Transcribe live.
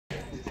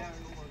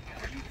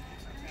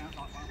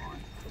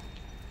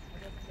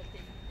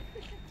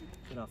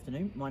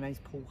afternoon. My name's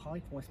Paul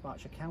Hyde from West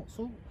Berkshire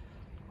Council.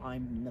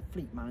 I'm the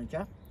fleet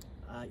manager.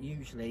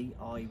 Usually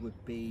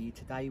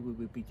today we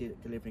would be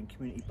delivering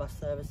community bus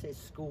services,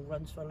 school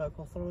runs for a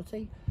local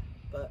authority,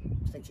 but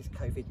since this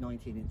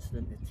COVID-19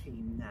 incident, the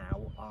team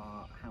now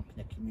are helping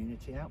the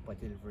community out by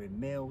delivering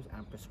meals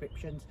and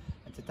prescriptions,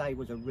 and today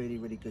was a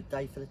really good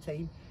day for the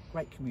team.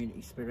 Great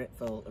community spirit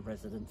for the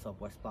residents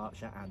of West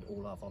Berkshire and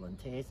all our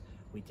volunteers.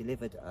 We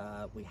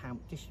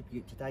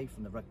distribute today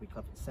from the rugby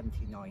club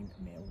 79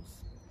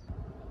 meals.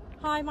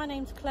 Hi, my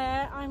name's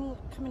Claire. I'm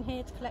coming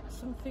here to collect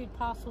some food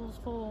parcels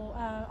for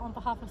on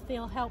behalf of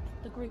Feel Help,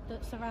 the group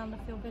that's around the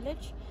Feel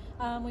Village.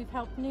 We've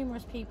helped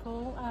numerous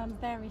people,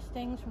 various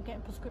things from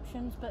getting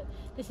prescriptions, but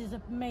this is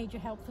a major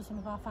help for some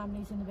of our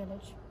families in the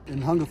village.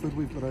 In Hungerford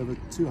we've got over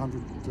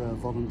 200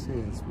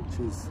 volunteers,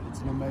 it's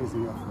an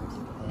amazing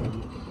effort.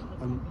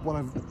 And what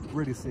I've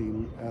really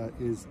seen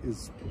is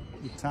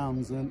the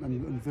towns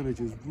and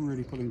villages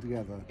really pulling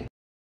together.